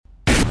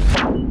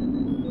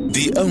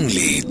The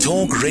only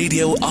talk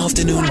radio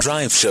afternoon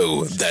drive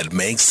show that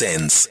makes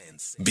sense.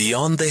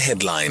 Beyond the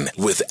Headline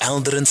with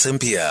Aldrin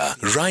Sampear,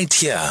 right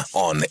here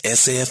on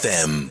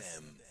SAFM.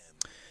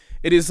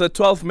 It is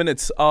 12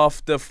 minutes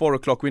after 4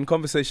 o'clock. We're in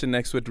conversation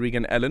next with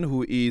Regan Allen,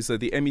 who is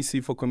the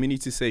MEC for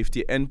Community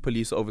Safety and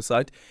Police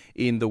Oversight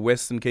in the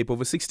Western Cape.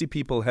 Over 60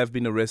 people have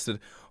been arrested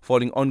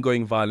following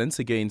ongoing violence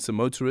against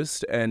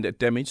motorists and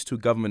damage to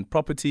government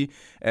property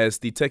as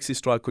the taxi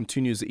strike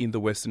continues in the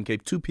Western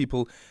Cape. 2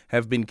 people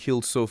have been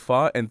killed so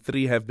far and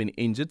 3 have been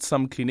injured.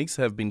 Some clinics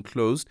have been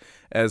closed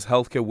as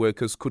healthcare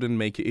workers couldn't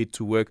make it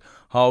to work.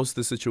 How's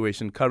the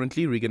situation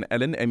currently? Regan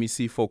Allen,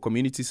 MEC for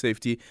Community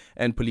Safety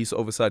and Police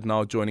Oversight,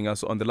 now joining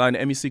us on the line.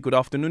 MEC, good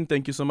afternoon.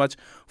 Thank you so much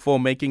for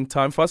making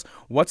time for us.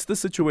 What's the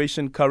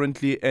situation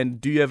currently,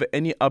 and do you have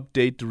any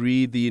update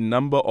re the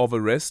number of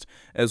arrests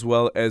as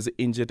well as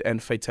injured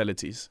and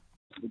fatalities?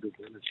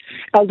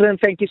 Aldrin,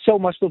 thank you so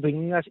much for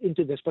bringing us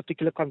into this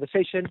particular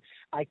conversation.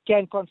 I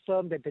can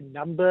confirm that the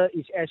number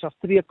is, as of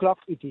 3 o'clock,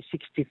 it is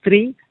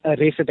 63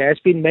 arrests that has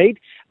been made.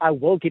 I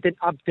will get an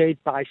update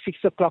by 6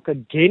 o'clock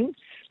again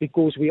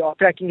because we are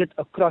tracking it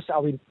across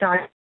our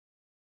entire,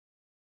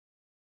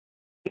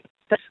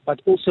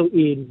 but also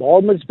in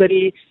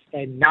Malmesbury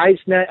and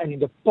Knysna and in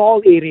the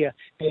Paarl area,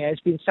 there has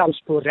been some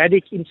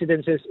sporadic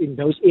incidences in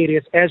those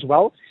areas as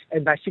well.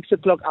 And by 6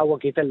 o'clock, I will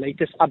get the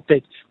latest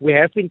update. We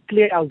have been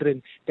clear,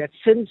 Aldrin, that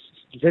since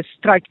this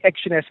strike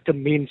action has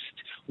commenced,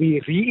 we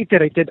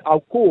reiterated our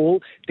call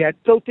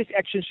that protest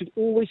action should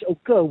always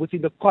occur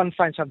within the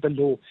confines of the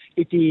law.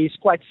 It is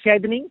quite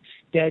saddening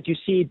that you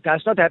see it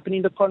does not happen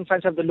in the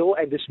confines of the law.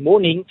 And this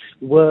morning,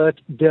 with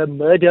the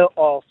murder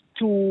of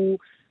 2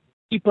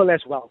 people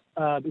as well.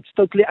 It's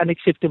totally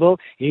unacceptable.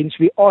 Hence,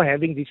 we are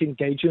having these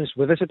engagements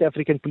with the South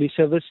African Police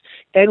Service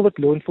and with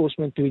law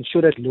enforcement to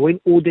ensure that law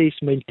and order is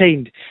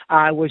maintained.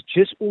 I was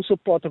just also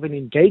part of an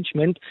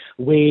engagement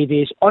where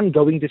there's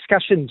ongoing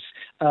discussions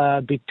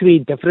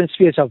between different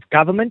spheres of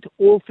government,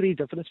 all 3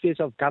 different spheres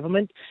of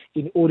government,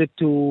 in order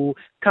to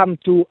come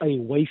to a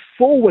way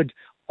forward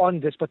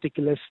on this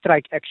particular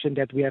strike action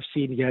that we have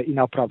seen here in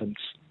our province.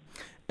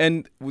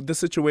 And the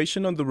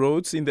situation on the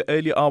roads in the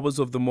early hours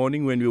of the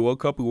morning when we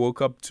woke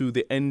up to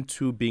the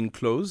N2 being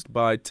closed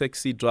by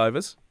taxi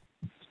drivers?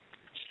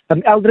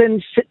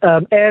 Aldrin,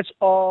 as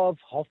of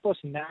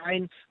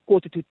 9:30,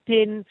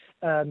 9:45,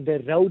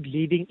 the road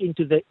leading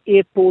into the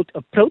airport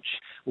approach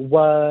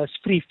was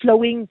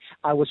free-flowing.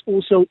 I was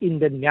also in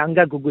the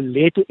Nyanga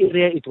Guguletu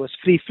area. It was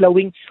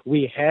free-flowing.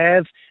 We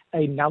have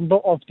a number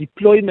of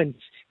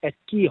deployments at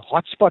key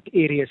hotspot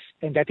areas,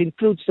 and that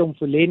includes the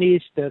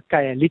Mfulenis, the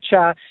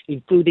Khayelitsha,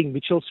 including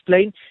Mitchell's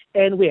Plain,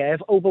 and we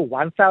have over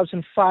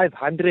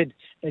 1,500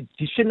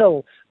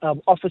 additional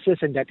officers,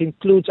 and that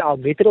includes our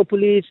Metro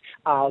Police,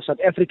 our South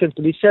African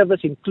Police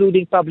Service,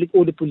 including public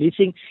order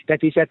policing,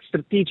 that is at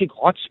strategic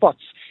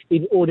hotspots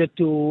in order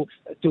to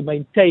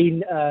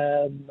maintain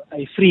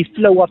a free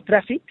flow of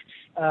traffic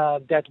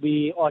that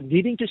we are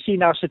needing to see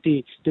in our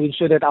city to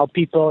ensure that our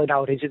people and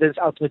our residents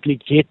ultimately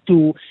get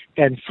to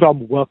and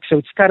from work. So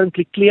it's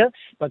currently clear,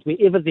 but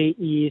wherever there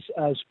is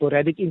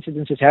sporadic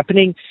incidences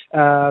happening,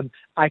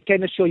 I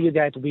can assure you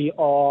that we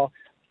are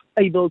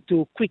able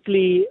to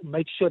quickly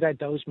make sure that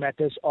those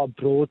matters are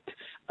brought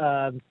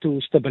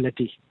to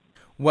stability.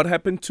 What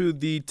happened to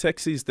the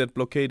taxis that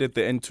blockaded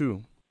the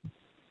N2?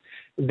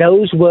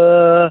 Those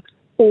were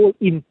all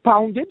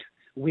impounded.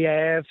 We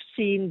have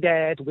seen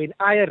that when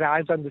I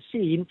arrived on the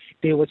scene,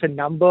 there was a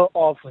number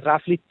of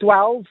roughly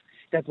 12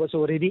 that was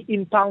already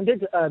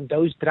impounded.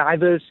 Those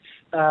drivers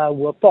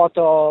were part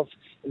of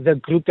the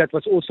group that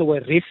was also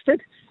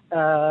arrested.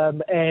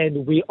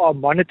 And we are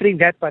monitoring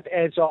that. But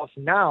as of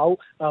now,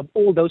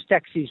 all those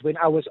taxis, when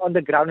I was on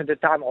the ground at the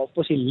time of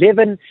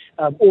 11,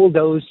 all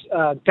those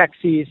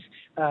taxis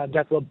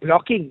that were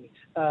blocking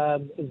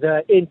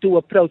the N2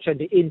 approach and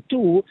the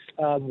N2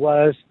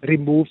 was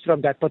removed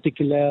from that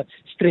particular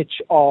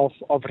stretch of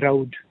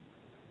road.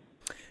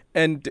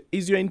 And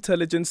is your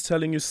intelligence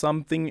telling you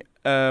something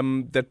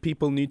that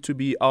people need to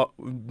be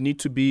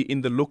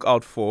in the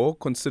lookout for,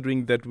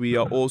 considering that we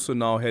are also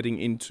now heading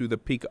into the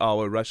peak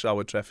hour, rush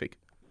hour traffic?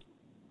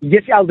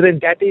 Yes,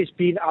 Aldrin, that has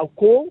been our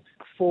call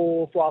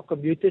for our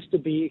commuters to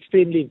be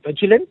extremely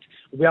vigilant.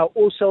 We are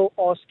also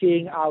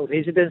asking our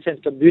residents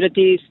and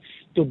communities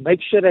to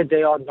make sure that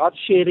they are not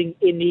sharing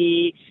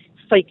any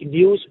fake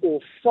news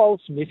or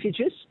false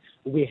messages.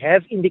 We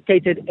have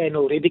indicated and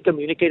already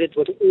communicated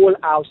with all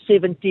our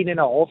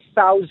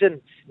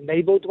 17,500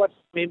 neighborhood watch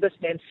members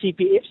and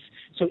CPFs.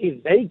 So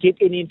if they get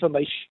any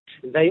information,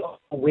 they are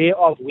aware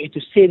of where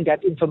to send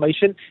that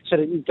information so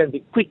that it can be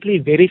quickly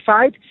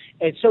verified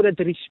and so that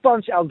the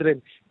response,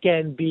 Aldrin,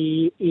 can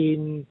be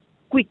in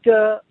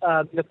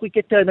the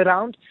quicker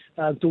turnaround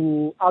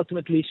to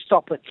ultimately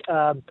stop it.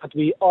 But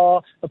we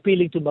are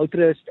appealing to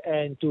motorists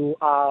and to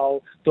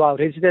our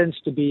residents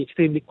to be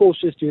extremely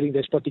cautious during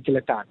this particular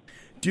time.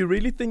 Do you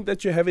really think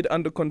that you have it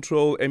under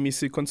control,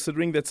 MEC,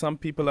 considering that some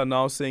people are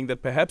now saying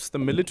that perhaps the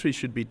military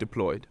should be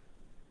deployed?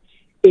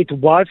 It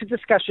was a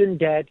discussion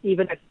that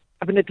even at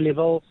cabinet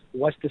level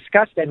was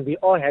discussed, and we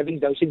are having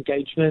those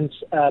engagements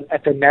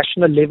at the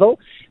national level.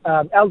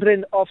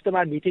 Aldrin, after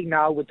my meeting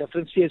now with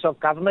different spheres of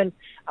government,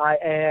 I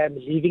am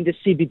leaving the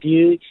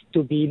CBD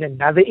to be in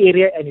another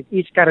area, and it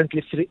is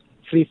currently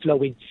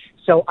free-flowing.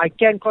 So I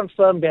can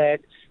confirm that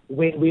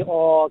when we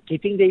are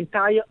getting the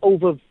entire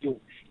overview,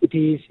 it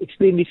is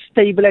extremely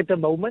stable at the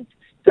moment.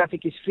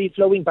 Traffic is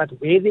free-flowing, but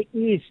where there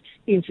is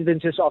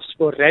incidences of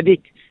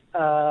sporadic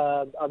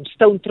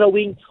stone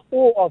throwing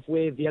or of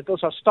where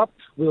vehicles are stopped,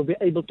 we'll be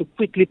able to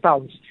quickly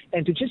pounce.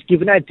 And to just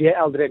give an idea,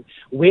 Aldrin,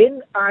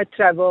 when I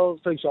travel,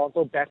 for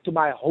example, back to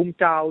my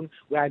hometown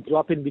where I grew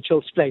up in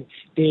Mitchells Plain,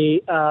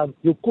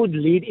 you could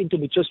lead into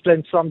Mitchells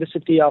Plain from the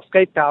city of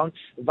Cape Town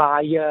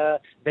via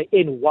the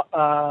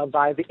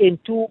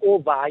N2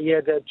 or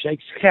via the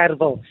Jakes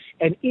Gerwel.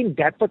 And in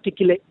that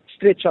particular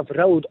stretch of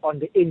road on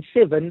the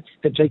N7,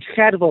 the Jakes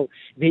Gerwel,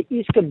 there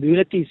is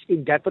communities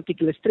in that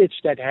particular stretch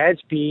that has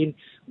been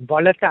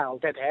volatile,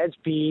 that has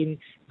been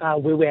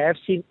where we have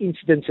seen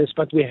incidences,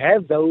 but we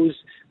have those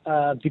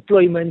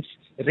deployments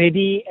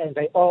ready and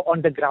they are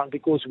on the ground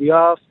because we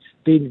have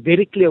been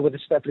very clear with the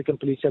South African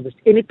Police Service.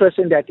 Any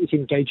person that is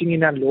engaging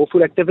in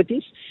unlawful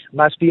activities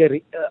must be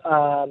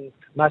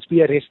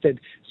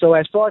arrested. So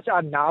as far as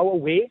I'm now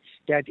aware,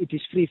 that it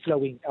is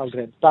free-flowing,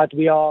 Aldrin. But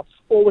we are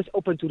always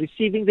open to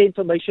receiving the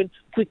information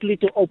quickly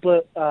to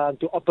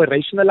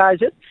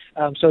operationalize it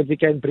so we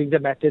can bring the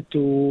matter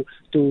to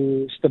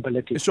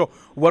stability. Sure.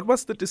 What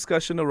was the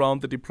discussion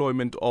around the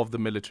deployment of the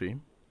military?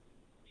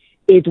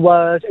 It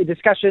was a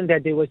discussion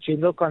that there was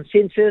general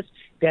consensus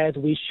that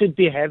we should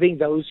be having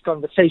those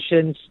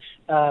conversations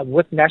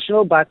with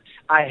National, but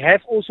I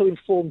have also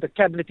informed the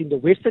Cabinet in the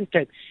Western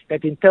Cape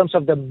that in terms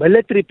of the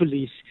military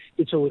police,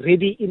 it's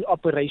already in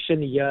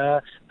operation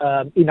here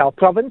in our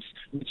province,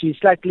 which is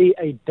slightly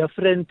a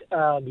different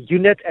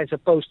unit as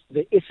opposed to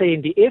the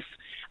SANDF.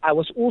 I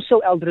was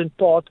also, Aldrin,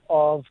 part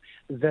of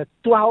the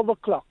 12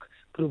 o'clock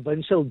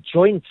provincial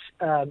joint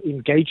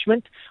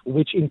engagement,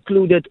 which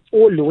included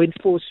all law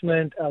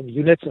enforcement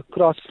units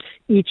across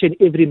each and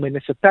every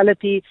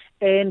municipality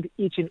and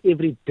each and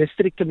every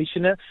district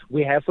commissioner.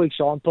 We have, for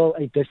example,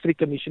 a district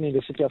commissioner in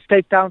the city of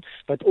Cape Town,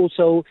 but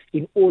also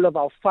in all of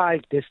our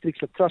 5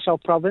 districts across our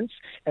province,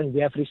 and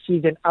we have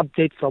received an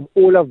update from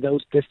all of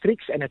those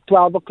districts, and at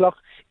 12 o'clock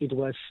it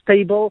was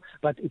stable,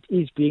 but it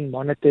is being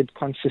monitored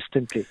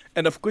consistently.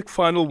 And a quick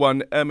final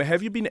one,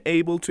 have you been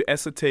able to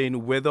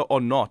ascertain whether or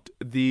not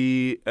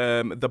the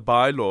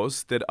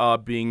bylaws that are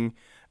being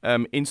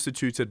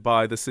instituted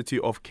by the city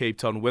of Cape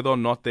Town, whether or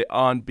not they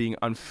aren't being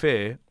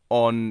unfair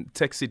on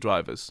taxi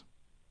drivers?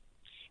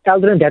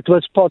 Aldrin, that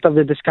was part of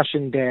the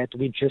discussion that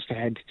we just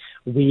had.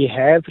 We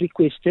have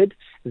requested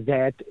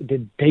that the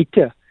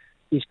data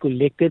is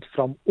collected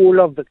from all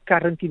of the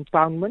current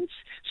impoundments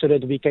so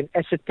that we can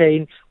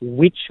ascertain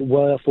which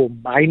were for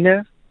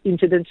minor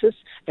incidences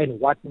and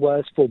what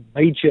was for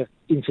major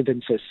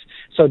incidences.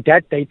 So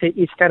that data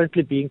is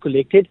currently being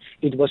collected.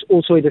 It was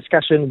also a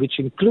discussion which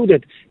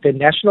included the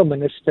National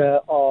Minister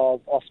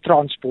of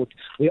Transport.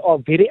 We are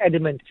very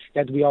adamant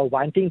that we are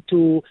wanting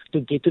to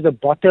get to the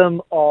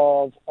bottom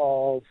of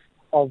the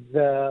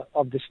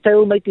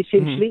stalemate,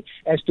 essentially,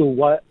 as to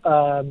why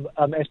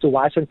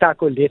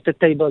Santako left the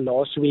table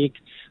last week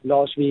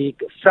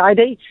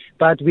Friday.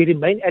 But we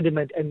remain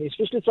adamant, and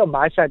especially from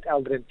my side,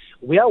 Aldrin,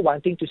 we are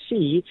wanting to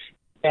see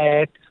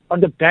that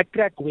on the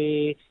backtrack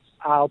where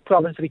our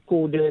province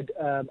recorded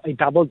a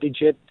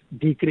double-digit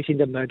decrease in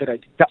the murder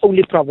rate, the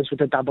only province with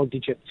a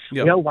double-digit.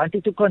 Yep. We are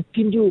wanting to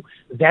continue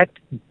that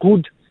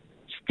good,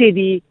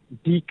 steady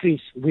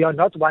decrease. We are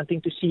not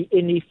wanting to see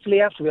any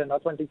flare-ups. We are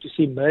not wanting to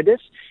see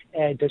murders.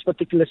 And this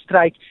particular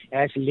strike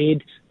has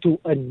led to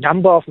a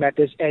number of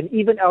matters. And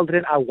even,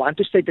 Aldrin, I want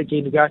to state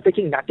again, we are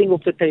taking nothing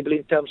off the table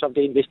in terms of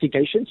the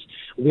investigations.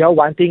 We are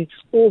wanting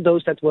all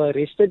those that were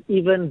arrested,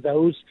 even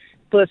those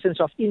persons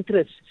of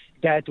interest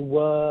that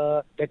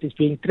is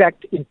being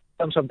tracked in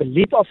terms of the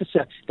lead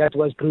officer that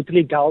was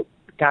brutally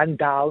gunned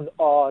down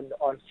on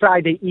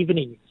Friday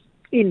evening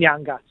in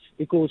Nyanga,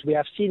 because we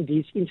have seen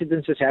these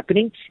incidences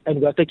happening and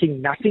we are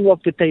taking nothing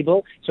off the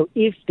table. So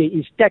if there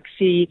is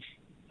taxi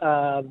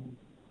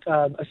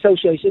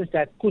associations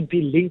that could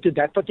be linked to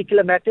that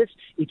particular matters,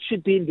 it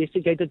should be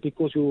investigated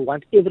because we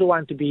want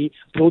everyone to be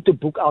brought to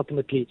book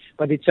ultimately.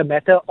 But it's a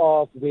matter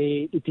of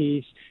where it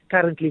is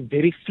currently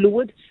very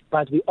fluid,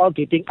 but we are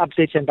getting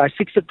updates, and by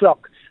 6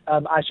 o'clock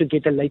I should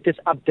get the latest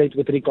update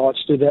with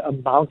regards to the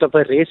amount of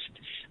arrest,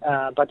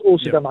 but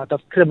also the amount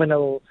of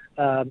criminal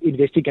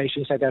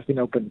investigations that have been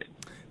opened.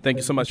 Thank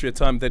you so much for your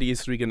time. That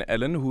is Regan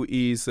Allen, who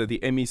is the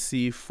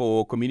MEC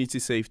for Community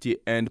Safety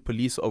and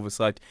Police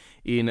Oversight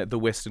in the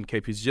Western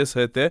Cape. He's just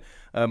heard there.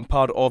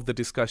 Part of the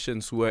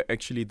discussions were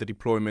actually the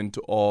deployment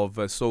of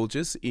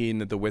soldiers in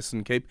the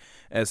Western Cape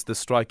as the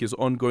strike is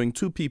ongoing.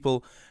 2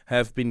 people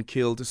have been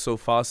killed so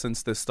far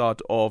since the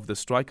start of the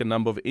strike. A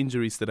number of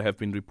injuries that have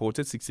been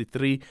reported,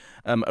 63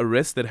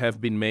 arrests that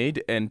have been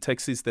made, and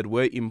taxis that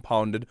were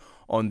impounded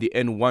on the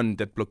N1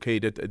 that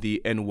blockaded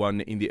the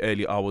N1 in the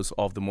early hours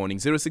of the morning.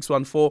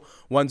 0614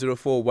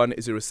 104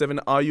 107.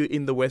 Are you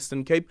in the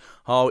Western Cape?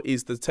 How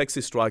is the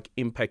taxi strike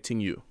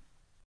impacting you?